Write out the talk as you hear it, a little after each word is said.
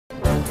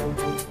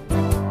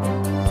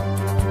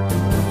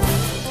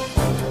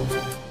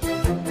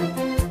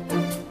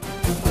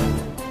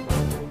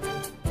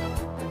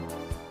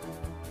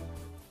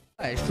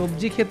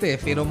সবজি খেতে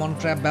pheromone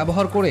trap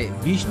ব্যবহার করে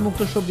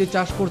বিষমুক্ত সবজি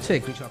চাষ করছে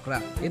কৃষকরা।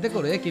 এতে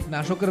করে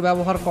কীটনাশকের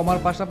ব্যবহার কমার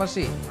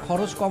পাশাপাশি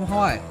খরচ কম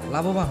হওয়ায়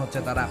লাভবান হচ্ছে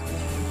তারা।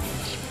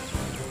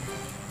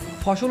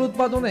 ফসল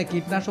উৎপাদনে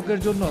কীটনাশকের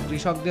জন্য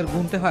কৃষকদের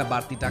গুনতে হয়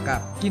বাড়তি টাকা,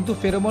 কিন্তু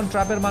ফেরোমন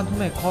ট্র্যাপের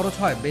মাধ্যমে খরচ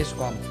হয় বেশ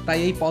কম। তাই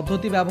এই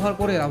পদ্ধতি ব্যবহার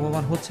করে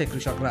লাভবান হচ্ছে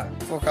কৃষকরা।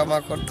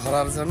 পোকামাকড়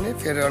ধরার জন্য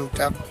ফেরোমন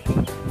ট্র্যাপ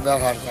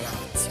ব্যবহার করা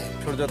হচ্ছে।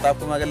 সূর্য তাপ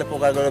কমে গেলে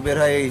পোকাগুলো বের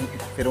হয়, এই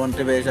ফেরোমন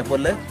ট্র্যাপে এসে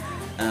পড়লে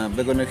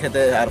বেগুনের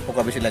খেতে আর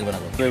পোকা বেশি লাগবে না।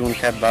 বেগুন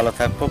খেত ভালো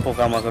থাকবো,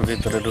 পোকামাকড়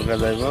ভিতরে ঢুকে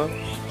যাইব,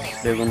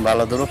 বেগুন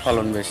ভালো ধরো,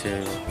 ফলন বেশি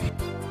হইব।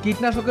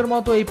 কীটনাশকের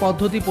মতো এই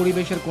পদ্ধতি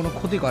পরিবেশের কোনো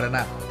ক্ষতি করে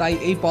না, তাই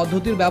এই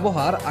পদ্ধতির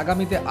ব্যবহার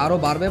আগামীতে আরো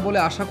বাড়বে বলে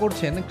আশা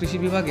করছেন কৃষি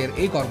বিভাগের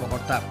এই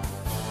কর্মকর্তা।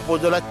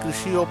 উপজেলা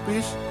কৃষি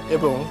অফিস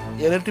এবং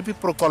এনএটিপি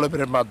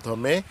প্রকল্পের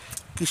মাধ্যমে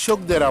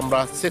কৃষকদের আমরা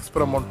সেক্স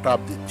ফেরোমন ট্র্যাপ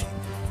দিচ্ছি।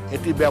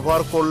 এটি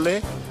ব্যবহার করলে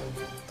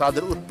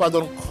তাদের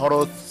উৎপাদন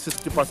খরচ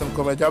 60%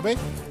 কমে যাবে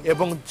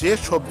এবং যে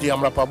সবজি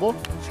আমরা পাবো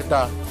সেটা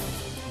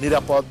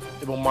নিরাপদ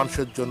এবং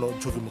মানুষের জন্য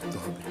ঝুঁকিমুক্ত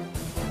হবে।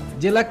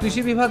 জেলা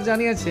কৃষি বিভাগ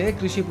জানিয়েছে,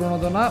 কৃষি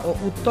প্রণোদনা ও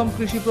উত্তম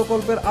কৃষি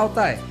প্রকল্পের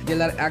আওতায়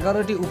জেলার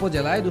 11টি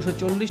উপজেলায়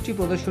 240টি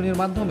প্রদর্শনীর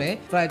মাধ্যমে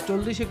প্রায়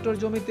 40 হেক্টর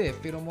জমিতে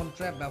ফেরোমন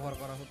ট্র্যাপ ব্যবহার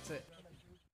করা হচ্ছে।